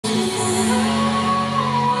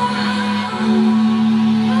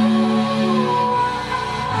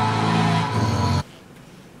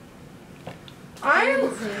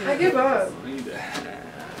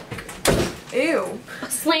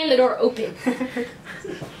the door open.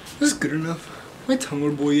 This is good enough. Am I tongue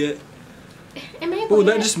or boy yet? Am I a boy Oh,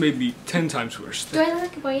 that yet? just made me 10 times worse. Do I look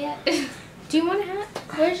like a boy yet? Do you want a hat?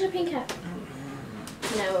 Where's your pink hat?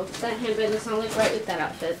 No, that handbag does not look right with that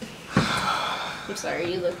outfit. I'm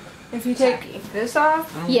sorry, you look. If you take this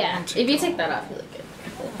off? Yeah, if you take that off, you look good.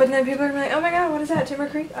 But then people are like, oh my god, what is that? Timber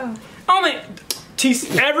Creek? Oh. Oh man!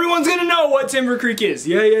 Everyone's gonna know what Timber Creek is.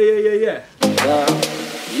 Yeah.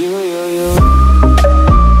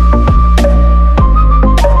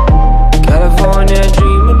 California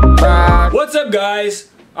dreaming about. What's up, guys?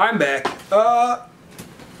 I'm back. I'm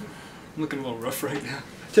looking a little rough right now.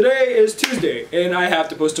 Today is Tuesday, and I have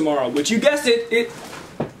to post tomorrow, which you guessed it.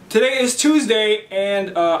 Today is Tuesday,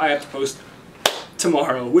 and I have to post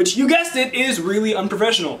tomorrow, which you guessed it is really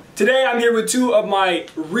unprofessional. Today I'm here with two of my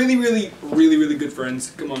really good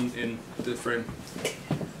friends. Come on in the frame.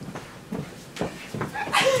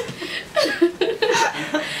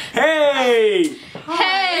 Hey!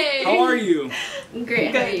 Hey! How are you?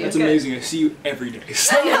 Great, how are you? That's amazing. I see you every day.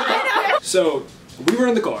 So we were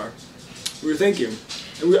in the car. We were thinking,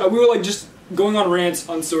 and we were like just going on rants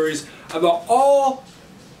on stories about all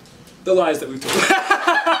the lies that we've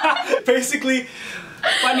told. Basically,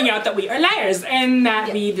 finding out that we are liars and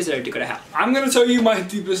that we deserve to go to hell. I'm gonna tell you my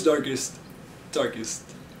deepest, darkest,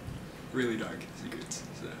 really dark secrets.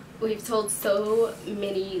 So. We've told so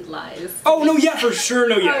many lies. Oh no, yeah, for sure,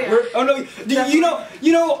 no, yeah. Oh, yeah. Oh no,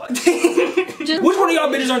 you know. Which one of y'all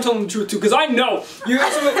bitches aren't telling the truth too? Because I know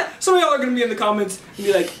some of y'all are gonna be in the comments and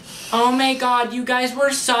be like, "Oh my God, you guys were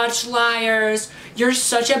such liars. You're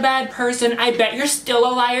such a bad person. I bet you're still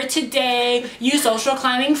a liar today. You social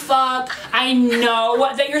climbing fuck. I know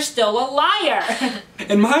that you're still a liar."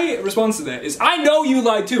 And my response to that is, I know you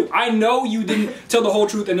lied too. I know you didn't tell the whole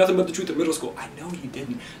truth and nothing but the truth in middle school. I know you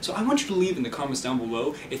didn't. So I want you to leave in the comments down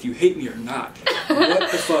below if you hate me or not.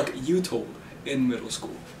 What the fuck you told in middle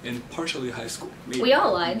school and partially high school. Maybe. We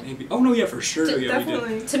all lied. Maybe. Oh no, yeah, for sure. Yeah,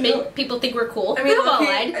 Definitely. we did. To make people think we're cool. I mean, We've all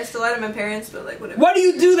okay, lied. I still lied to my parents, but like whatever. Why do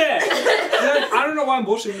you do that? I don't know why I'm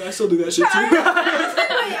bullshitting. I still do that shit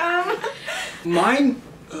too. Mine.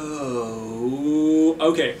 Oh.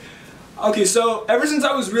 Okay. Okay. So ever since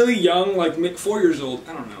I was really young, like 4 years old,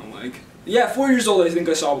 I don't know, like yeah, 4 years old, I think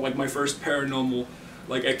I saw like my first paranormal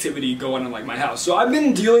like activity go on in like my house. So I've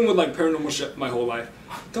been dealing with like paranormal shit my whole life.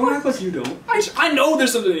 Don't act like you don't. I know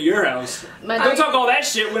there's something in your house. Don't talk all that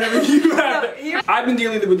shit whenever you have it. I've been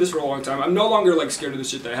dealing with this for a long time. I'm no longer like scared of the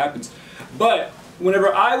shit that happens. But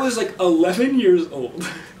whenever I was like 11 years old,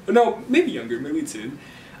 no, maybe younger, maybe 10,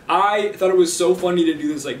 I thought it was so funny to do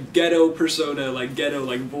this like ghetto persona, like ghetto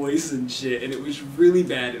like voice and shit, and it was really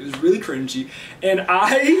bad. It was really cringy, and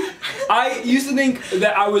I used to think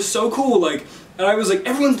that I was so cool, like, and I was like,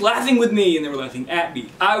 everyone's laughing with me, and they were laughing at me.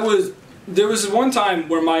 There was one time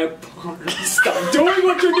where my stop doing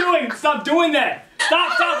what you're doing. Stop doing that.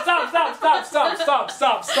 Stop. Sorry,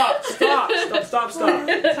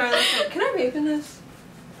 can I vape in this?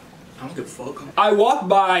 I don't give a fuck. I walked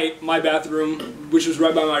by my bathroom, which was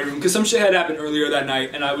right by my room, because some shit had happened earlier that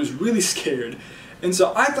night, and I was really scared. And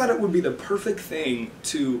so I thought it would be the perfect thing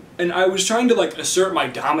to, and I was trying to like assert my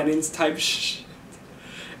dominance type shit.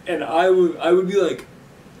 And I would be like,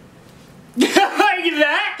 like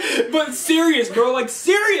that, but serious, bro, like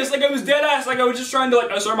serious, like I was dead ass, like I was just trying to like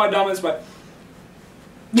assert my dominance, but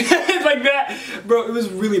like that, bro, it was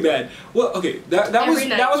really bad. Well, okay, that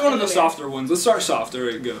was one of the softer ones. Let's start soft. All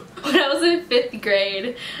right, go. When I was in 5th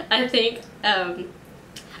grade, I think, I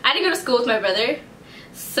had to go to school with my brother,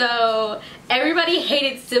 so everybody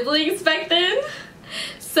hated siblings back then,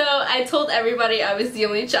 so I told everybody I was the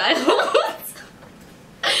only child.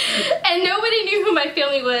 And nobody knew who my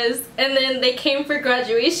family was, and then they came for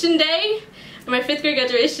graduation day, my 5th grade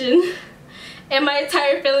graduation, and my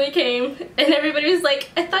entire family came, and everybody was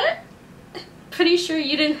like, pretty sure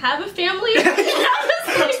you didn't have a family? And I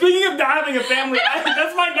was like, speaking of not having a family,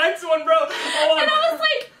 that's my next one, bro. And I was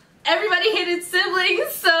like, everybody hated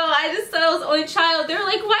siblings, so I just thought I was the only child. They were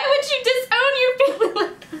like, why would you disown your family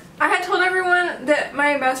like that? I had told everyone that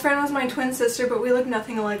my best friend was my twin sister, but we looked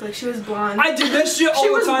nothing alike. Like, she was blonde. I did that shit all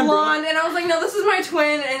the time, bro. She was blonde, and I was like, no, this is my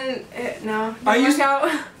twin, and no, I used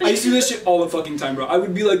to do that shit all the fucking time, bro. I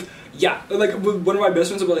would be like, yeah, like one of my best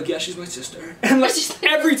friends would be like, yeah, she's my sister, and like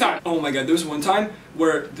every time. Oh my god, there was one time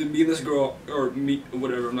where me and this girl, or me,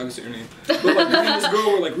 whatever, I'm not gonna say her name, but like me and this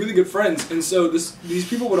girl were like really good friends, and so these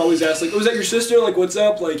people would always ask like, oh, is that your sister? Like, what's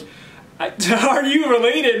up? Like, are you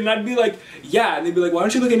related? And I'd be like, yeah. And they'd be like, why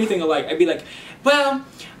don't you look anything alike? I'd be like, well,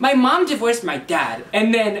 my mom divorced my dad,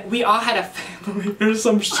 and then we all had a family, or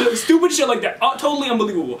some shit, stupid shit like that. Totally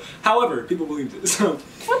unbelievable. However, people believed it, so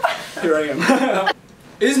here I am.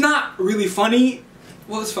 It's not really funny.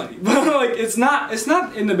 Well, it's funny, but like it's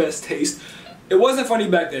not in the best taste. It wasn't funny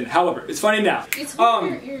back then. However, it's funny now. It's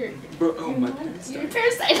my parents died. Your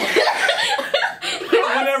parents died.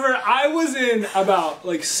 Whenever I was in about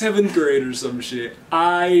like 7th grade or some shit,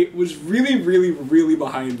 I was really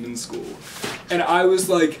behind in school, and I was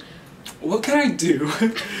like, what can I do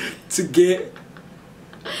to get,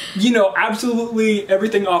 you know, absolutely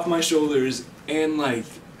everything off my shoulders and like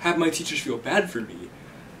have my teachers feel bad for me?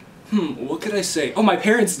 What could I say? Oh, my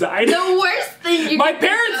parents died. The worst thing you My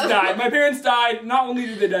parents died. My parents died. Not only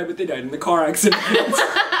did they die, but they died in the car accident.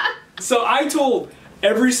 So I told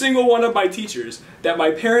every single one of my teachers that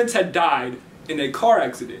my parents had died in a car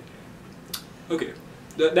accident. Okay,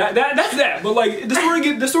 that's that. But like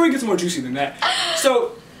the story gets more juicy than that.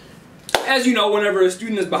 So, as you know, whenever a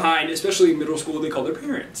student is behind, especially in middle school, they call their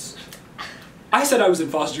parents. I said I was in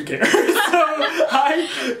foster care,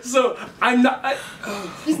 so I'm not.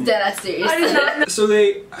 He's dead ass serious. So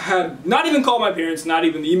they had not even called my parents, not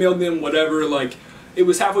even emailed them, whatever. Like, it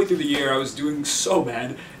was halfway through the year. I was doing so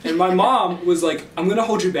bad, and my mom was like, "I'm gonna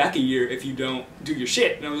hold you back a year if you don't do your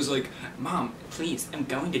shit." And I was like, "Mom, please, I'm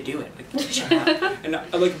going to do it. Like, shut up." And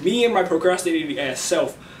like me and my procrastinating ass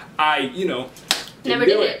self, I, you know, never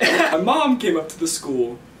did it. My mom came up to the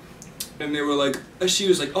school. And they were like, she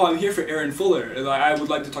was like, "Oh, I'm here for Aaron Fuller, and I would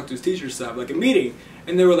like to talk to his teachers to have like a meeting."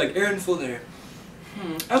 And they were like, "Aaron Fuller,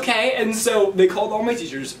 okay." And so they called all my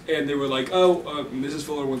teachers, and they were like, "Oh, Mrs.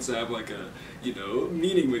 Fuller wants to have like a, you know,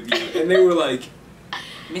 meeting with you." And they were like,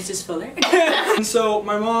 "Mrs. Fuller?" And so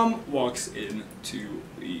my mom walks into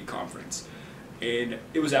the conference, and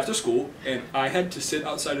it was after school, and I had to sit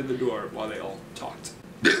outside of the door while they all talked.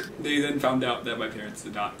 They then found out that my parents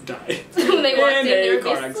did not die. When they walked in, they were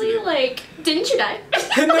car basically accident. like, "Didn't you die?"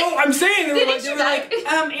 No, I'm saying they were Didn't you die?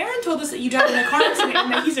 like, Aaron told us that you died in a car accident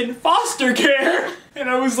and that he's in foster care. And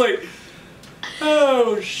I was like,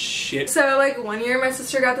 oh shit. So like one year my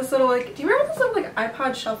sister got this little like, do you remember those little like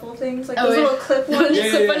iPod shuffle things? Like Oh, those yeah. little clip ones?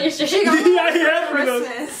 It's the funniest shit. She got one Yeah, for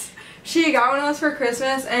Christmas. She got one of those for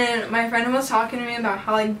Christmas, and my friend was talking to me about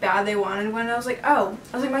how like bad they wanted one. And I was like, oh.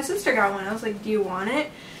 I was like, my sister got one. I was like, do you want it?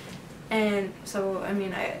 And so, I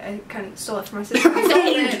mean, I kind of stole it from my sister.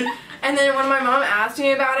 And then when my mom asked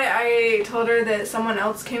me about it, I told her that someone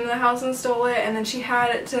else came to the house and stole it, and then she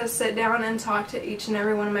had to sit down and talk to each and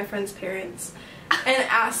every one of my friend's parents and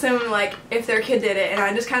ask them, like, if their kid did it. And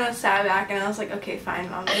I just kind of sat back and I was like, okay, fine,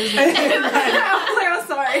 Mom, it was me. I was like, I'm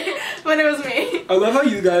sorry, but it was me. I love how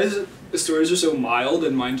you guys' stories are so mild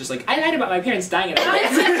and mine just like, I lied about my parents dying in a car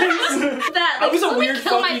accident. That, I like, was a let me weird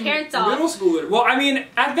kill my fucking parents off. middle schooler. Well, I mean,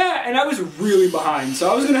 at that, and I was really behind,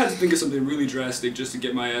 so I was gonna have to think of something really drastic just to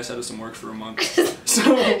get my ass out of some work for a month. So,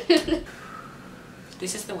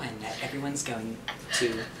 this is the one that everyone's going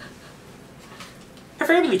to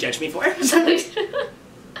preferably judge me for.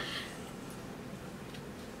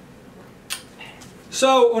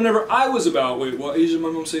 So, whenever I was about, wait, what age did my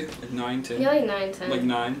mom say? Like 9, 10? Yeah, like 9, 10. Like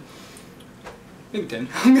 9? Maybe 10.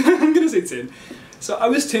 I'm gonna say 10. So I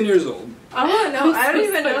was 10 years old. I want to know. I don't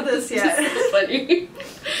even know this yet. This is so funny.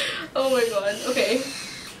 Oh my god. Okay.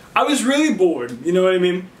 I was really bored, you know what I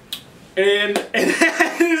mean? And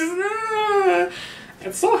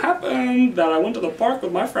it so happened that I went to the park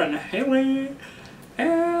with my friend Haley,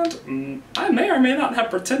 and I may or may not have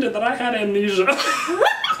pretended that I had amnesia.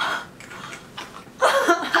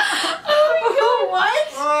 What?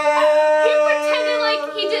 He pretended like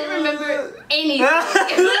he didn't remember anything.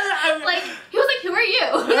 Like, he was like, "Who are you?"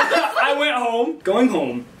 I went home, going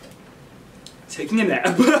home, taking a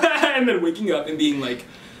nap, and then waking up and being like,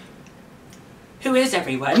 "Who is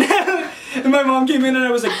everyone?" And my mom came in and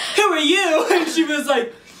I was like, "Who are you?" And she was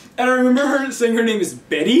like, and I remember her saying her name is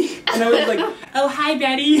Betty, and I was like, "Oh, hi,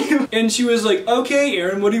 Betty." And she was like, "Okay,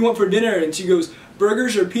 Aaron, what do you want for dinner?" And she goes,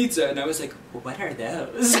 "Burgers or pizza?" And I was like, well, "What are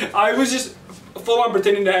those?" I was just full on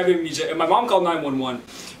pretending to have amnesia, and my mom called 911,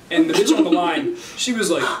 and the bitch on the line, she was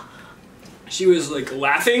like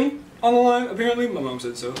laughing on the line, apparently. My mom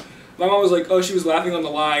said so. My mom was like, oh, she was laughing on the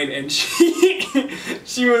line, and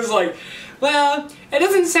she was like, well, it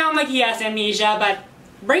doesn't sound like he has amnesia, but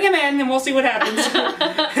bring him in and we'll see what happens.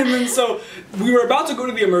 And then so we were about to go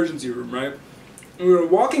to the emergency room, right? And we were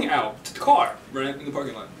walking out to the car, right, in the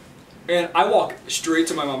parking lot. And I walk straight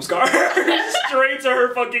to my mom's car. Straight to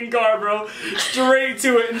her fucking car, bro. Straight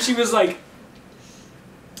to it. And she was like,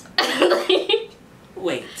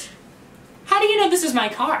 wait, how do you know this is my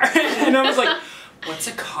car? And I was like, What's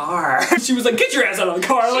a car? She was like, get your ass out of the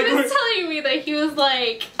car. She Like, was telling me that he was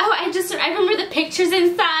like, oh, I remember the pictures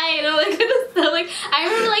inside. And I'm like, I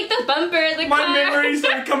remember like the bumper, the my car. memories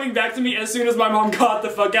started coming back to me as soon as my mom caught the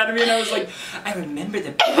fuck out of me, and I was like, I remember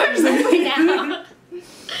the pictures. now.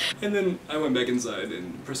 And then I went back inside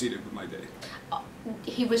and proceeded with my day.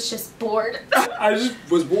 He was just bored. I just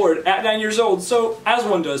was bored at 9 years old, so as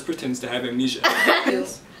one does, pretends to have amnesia.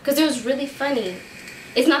 Because it was really funny.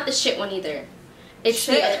 It's not the shit one either. It's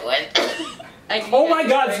the other one. Oh my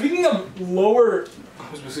god, speaking of lower...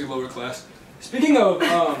 I was going to say lower class. Speaking of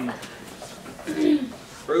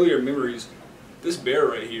earlier memories, this bear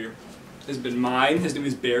right here has been mine. His name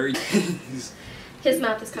is Barry. His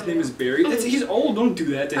mouth is His coming name is Barry. He's old, don't do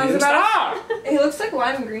that to I was him. about Stop! He looks like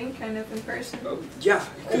lime green kind of in person. Yeah,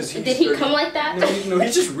 because he's Did he dirty. come like that? No,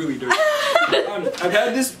 he's just really dirty. I've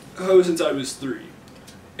had this hoe since I was 3,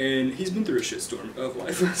 and he's been through a shitstorm of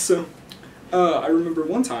life. So, I remember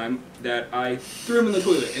one time that I threw him in the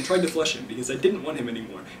toilet and tried to flush him because I didn't want him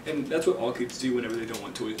anymore. And that's what all kids do whenever they don't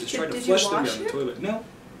want toys, is try to flush them down the toilet. No.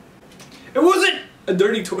 It wasn't a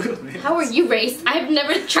dirty toilet, man. How are you raised? I've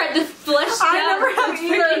never tried to flush down I never have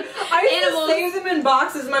either. I used animals. to save them in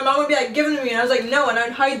boxes. My mom would be like, give them to me. And I was like, no, and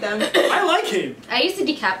I'd hide them. I like him. I used to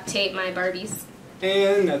decapitate my Barbies.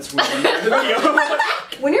 And that's when we end the video.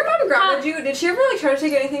 When your mom grounded you, did she ever like try to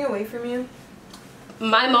take anything away from you?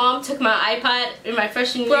 My mom took my iPod in my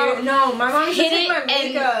freshman Bro, year. no, my mom used to Hid take it my and-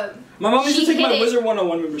 makeup. My mom used to She take my hid it. Wizard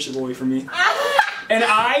 101 membership away from me. And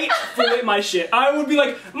I forget my shit. I would be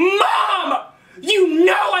like, Mom! You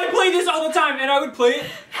know I play this all the time! And I would play it.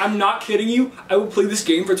 I'm not kidding you. I would play this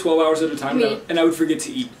game for 12 hours at a time, Me. and I would forget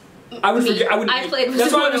to eat. I would Me. forget. I wouldn't I eat. played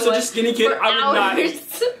That's why I was Wizard such a skinny kid. for I would not hours.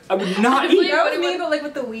 eat. I would not I eat. played- That was me, but like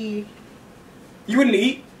with the Wii. You wouldn't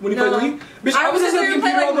eat when you No. played Wii? Bitch, I was on just the there to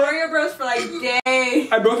play computer like all day. Mario Bros for like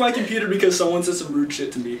days. I broke my computer because someone said some rude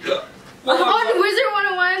shit to me. On Wizard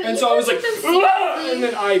 101. And you so I was took like, them seriously. "Ah!" And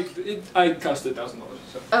then I cost $1,000.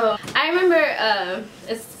 So. Oh, I remember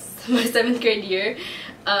it's my 7th grade year.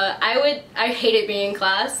 I hated being in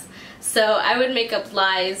class, so I would make up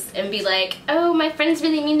lies and be like, oh, my friend's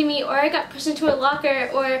really mean to me, or I got pushed into a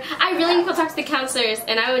locker, or I really need to go talk to the counselors,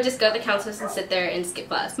 and I would just go to the counselors and sit there and skip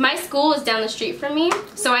class. My school was down the street from me,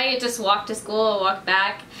 so I just walked to school, walked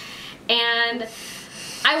back, and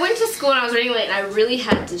I went to school and I was running late and I really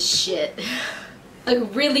had to shit.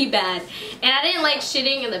 Like really bad. And I didn't like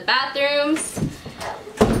shitting in the bathrooms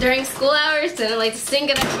during school hours. Didn't like to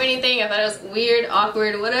stink it up or anything. I thought it was weird,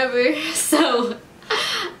 awkward, whatever. So,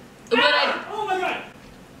 but Oh my god!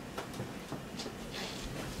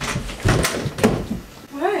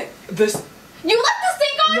 What? This. you left the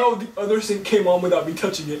sink on? No, the other sink came on without me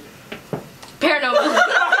touching it. Paranormal.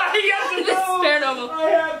 I have to This is go! paranormal. I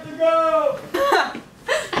have to go!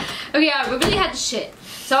 Okay, yeah, we really had to shit.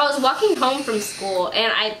 So I was walking home from school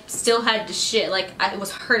and I still had to shit. Like, it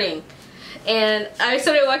was hurting. And I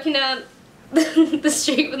started walking down the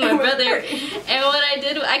street with my brother. And what I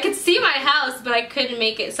did, I could see my house, but I couldn't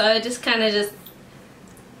make it. So I just kind of just,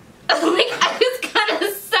 like, I just kind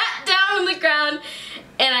of sat down on the ground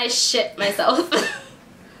and I shit myself.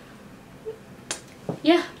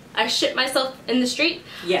 Yeah, I shit myself in the street.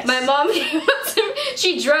 Yes. My mom came up to me.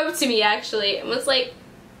 She drove to me, actually, and was like,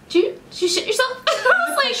 did you shit yourself? I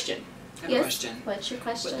was like, Question. I have a yes. question. What's your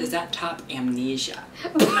question? What does that top amnesia?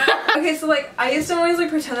 Okay, so like I used to always like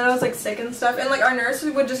pretend that I was like sick and stuff, and like our nurse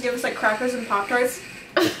would just give us like crackers and Pop-Tarts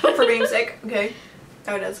for being sick. Okay,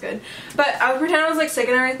 oh that's good. But I would pretend I was like sick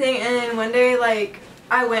and everything, and then one day like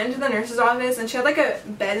I went into the nurse's office and she had like a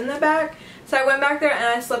bed in the back, so I went back there and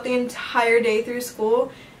I slept the entire day through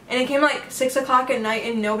school, and it came like 6 o'clock at night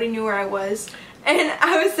and nobody knew where I was. And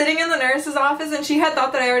I was sitting in the nurse's office and she had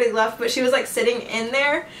thought that I already left, but she was like sitting in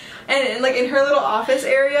there and like in her little office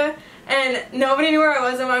area, and nobody knew where I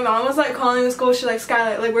was, and my mom was like calling the school. She's like,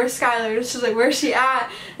 Skylar, like where's Skylar? She's like, where's she at?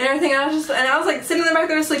 And everything. And I was like sitting in the back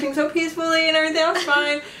there sleeping so peacefully and everything. I was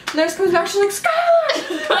fine. The nurse comes back, she's like, Skylar!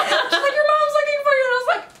 She's like, your mom's looking for you. And I was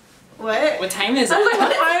like, what? What time is it? I was like,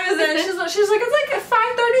 what time is it? And she's like, it's like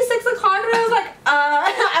 5:30, 6 o'clock. And I was like,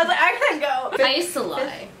 I was like, I can't go. I used to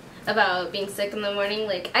lie about being sick in the morning.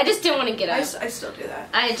 Like, I just didn't want to get up. I still do that.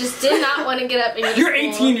 I just did not want to get up and go to You're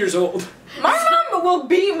school. 18 years old. My mom will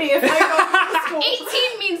beat me if I go to school.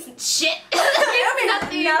 18 means shit. That means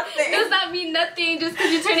nothing. nothing. Does not mean nothing. Just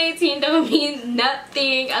because you turn 18 don't mean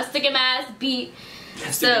nothing. I was still get my ass beat.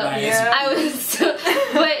 So Yeah. I was,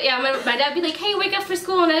 but yeah, my dad would be like, hey, wake up for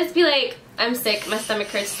school, and I'd just be like, I'm sick, my stomach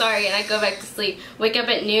hurts, sorry, and I'd go back to sleep. Wake up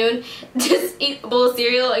at noon, just eat a bowl of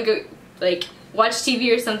cereal and go like watch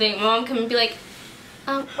TV or something. My mom come and be like,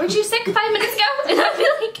 weren't you sick 5 minutes ago? And I'd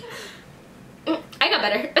be like, I got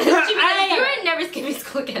better. She'd be like, you would never skip me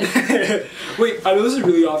school again. Wait, I know this is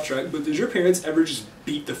really off track, but did your parents ever just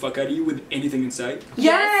beat the fuck out of you with anything in sight?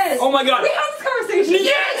 Yes! Oh my god! We had this conversation!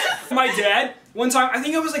 Yes! My dad, one time, I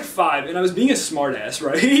think I was like 5, and I was being a smartass,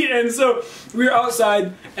 right? And so we were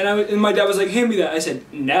outside, and my dad was like, hand me that. I said,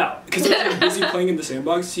 no. Because I was like, busy playing in the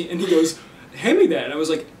sandbox, and he goes, hand me that. And I was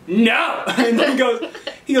like, no! And then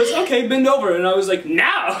he goes, okay, bend over. And I was like,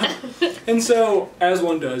 no! And so, as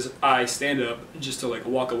one does, I stand up just to like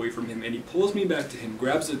walk away from him, and he pulls me back to him,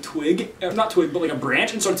 grabs a twig, not twig, but like a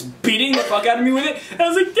branch, and starts beating the fuck out of me with it. And I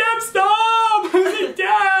was like, Dad, stop! I was like,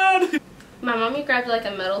 Dad! My mommy grabbed like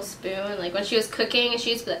a metal spoon, like when she was cooking, and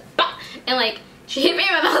she used to be like, bah! And like, she hit me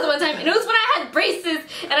in my mouth one time, and it was when I had braces,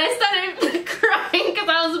 and I started crying because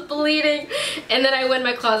I was bleeding, and then I went in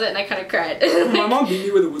my closet and I kind of cried. My mom beat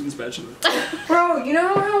me with a wooden spatula. Bro, you know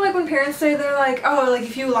how like when parents say they're like, oh, like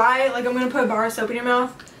if you lie, like I'm gonna put a bar of soap in your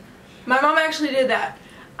mouth? My mom actually did that.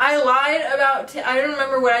 I lied about, I don't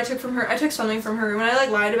remember what I took from her. I took something from her when I like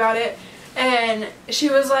lied about it, and she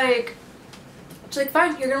was like, she's like,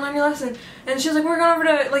 fine, you're gonna learn your lesson. And she was like, we're going over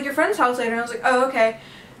to like your friend's house later. And I was like, oh, okay.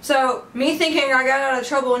 So, me thinking I got out of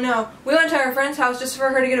trouble, no. We went to our friend's house just for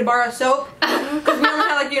her to get a bar of soap. Because we only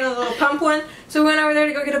had like, you know, the little pump one. So we went over there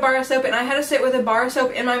to go get a bar of soap, and I had to sit with a bar of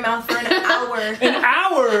soap in my mouth for an hour. An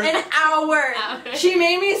hour? An hour. She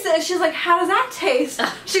made me sit, she's like, how does that taste?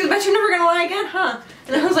 She goes, bet you're never gonna lie again, huh?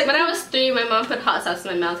 And I was like, when I was 3, my mom put hot sauce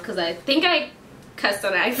in my mouth because I think I cussed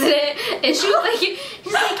on accident, and she was like,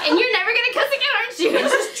 she's like, and you're never gonna cuss again, aren't you?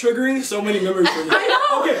 This is triggering so many memories for me. I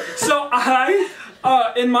know. Okay, so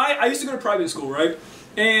I used to go to private school, right?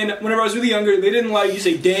 And whenever I was really younger, they didn't allow you to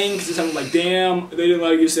say dang because it sounded like damn. They didn't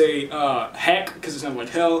allow you to say heck because it sounded like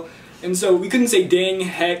hell. And so we couldn't say dang,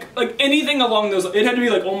 heck, like anything along those. It had to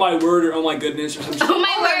be like oh my word or oh my goodness or something. Oh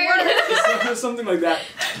my word. Something like that.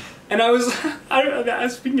 And I was,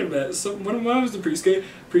 speaking of that, so when I was in pre-K,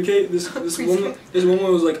 this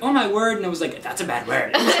woman was like, oh my word, and I was like, that's a bad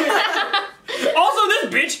word. Also, this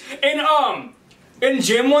bitch, in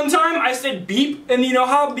gym one time, I said beep, and you know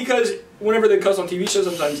how, because whenever they cuss on TV shows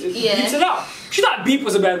sometimes, it beeps it out. She thought beep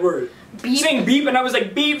was a bad word. Beep. Saying beep, and I was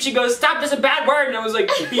like, beep, she goes, stop, that's a bad word, and I was like,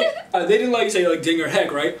 beep. They didn't let you say like ding or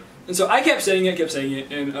heck, right? And so I kept saying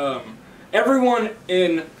it, and everyone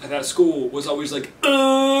in that school was always like,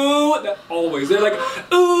 ooh, always. They're like,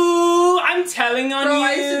 ooh, I'm telling on you.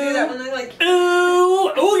 I used to do that when they're like,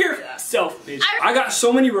 ooh, yourself, bitch. I got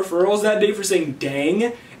so many referrals that day for saying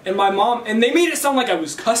dang, and my mom, and they made it sound like I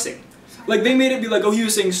was cussing. Like, they made it be like, oh, he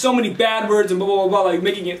was saying so many bad words and blah, blah, blah, blah, like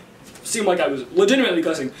making it seem like I was legitimately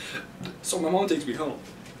cussing. So my mom takes me home,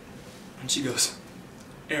 and she goes,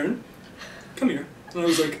 Aaron, come here. And I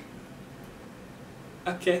was like,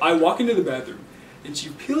 okay. I walk into the bathroom, and she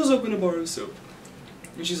peels open a bar of soap,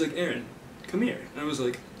 and she's like, Aaron, come here. And I was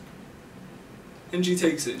like, and she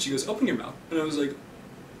takes it, and she goes, open your mouth. And I was like,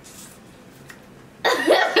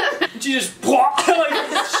 and she just like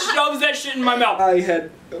shoves that shit in my mouth. I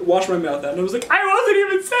had washed my mouth out, and I was like, I wasn't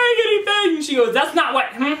even saying anything. And she goes, that's not what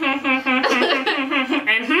and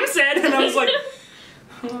said. And I was like,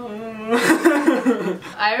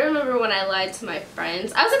 I remember when I lied to my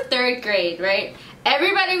friends. I was in 3rd grade, right?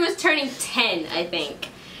 Everybody was turning 10, I think.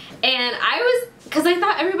 And I was, because I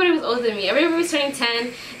thought everybody was older than me. Everybody was turning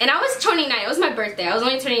 10, and I was 29. It was my birthday. I was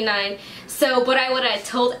only turning 9. So what I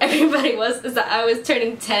told everybody is that I was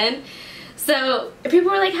turning 10. So people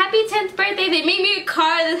were like, happy 10th birthday. They made me a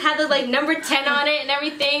card that had the like number 10 on it and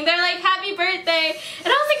everything. They're like, happy birthday. And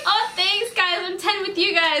I was like, oh, thanks guys, I'm 10 with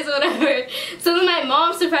you guys, whatever. So then my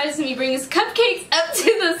mom surprises me, brings cupcakes up to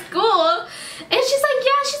the school. And she's like,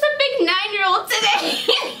 yeah, she's a big 9-year-old today.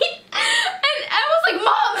 And I was like,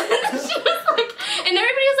 Mom. And she was like, and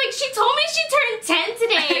everybody was like, she told me she turned 10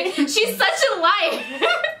 today. She's such a liar.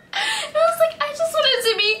 And I was like, I just wanted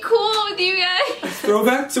to be cool with you guys.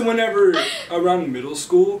 Throwback to whenever around middle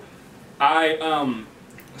school,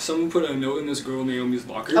 someone put a note in this girl Naomi's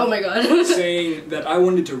locker. Oh my god. Saying that I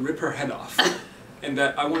wanted to rip her head off and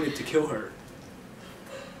that I wanted to kill her.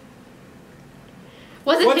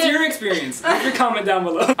 What's your experience? Leave your comment down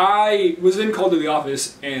below. I was then called to the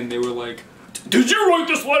office, and they were like, did you write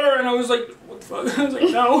this letter? And I was like, what the fuck? I was like,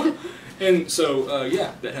 no. And so,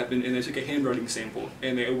 yeah, that happened, and they took a handwriting sample,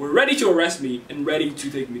 and they were ready to arrest me, and ready to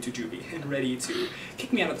take me to juvie, and ready to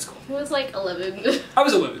kick me out of the school. He was like 11. I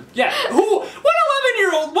was 11, yeah. What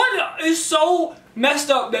 11-year-old? What is so messed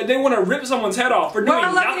up that they want to rip someone's head off for doing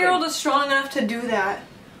nothing? What 11-year-old is strong enough to do that?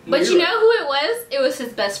 But you know who it was? It was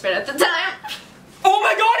his best friend at the time. Oh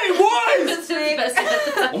my god, it was! It was his best friend at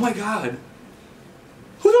the time. Oh my god.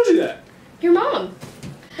 Who told you that? Your mom.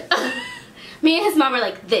 Me and his mom were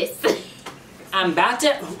like this. I'm about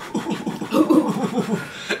to.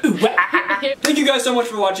 Thank you guys so much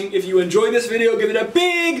for watching. If you enjoyed this video, give it a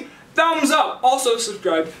big thumbs up. Also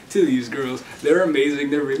subscribe to these girls. They're amazing.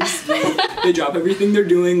 They're really sweet. They drop everything they're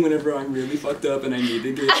doing whenever I'm really fucked up and I need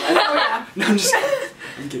to get yeah. No, I'm just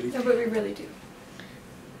I'm kidding. No, but we really do.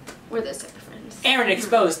 We're those type of friends. Aaron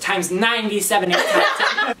exposed times 97.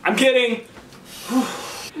 I'm kidding.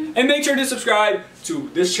 And make sure to subscribe to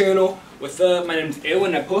this channel. What's up? My name's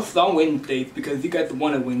Ewan. I post on Wednesdays because you guys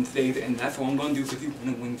want to Wednesdays, and that's what I'm gonna do because you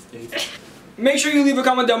want to Wednesdays. Make sure you leave a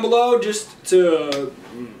comment down below just to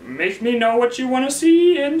make me know what you want to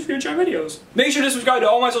see in future videos. Make sure to subscribe to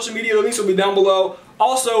all my social media. The links will be down below.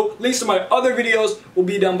 Also, links to my other videos will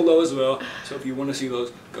be down below as well. So if you want to see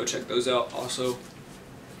those, go check those out. Also,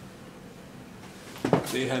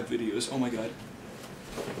 they have videos. Oh my god.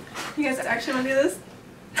 You guys actually want to do this?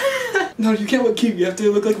 No, you can't look cute. You have to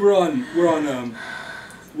look like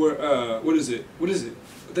what is it? What is it?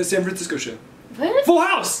 The San Francisco show. What? Full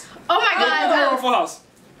House! Oh my god! Full House.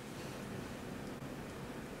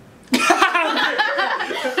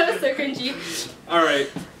 That was so cringy. Alright.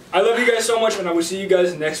 I love you guys so much, and I will see you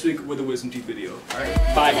guys next week with a Wisdom Teeth video. Alright,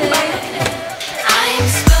 bye. I'm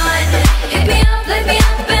spun. Hit me up, let me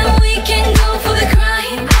up, and we can go for the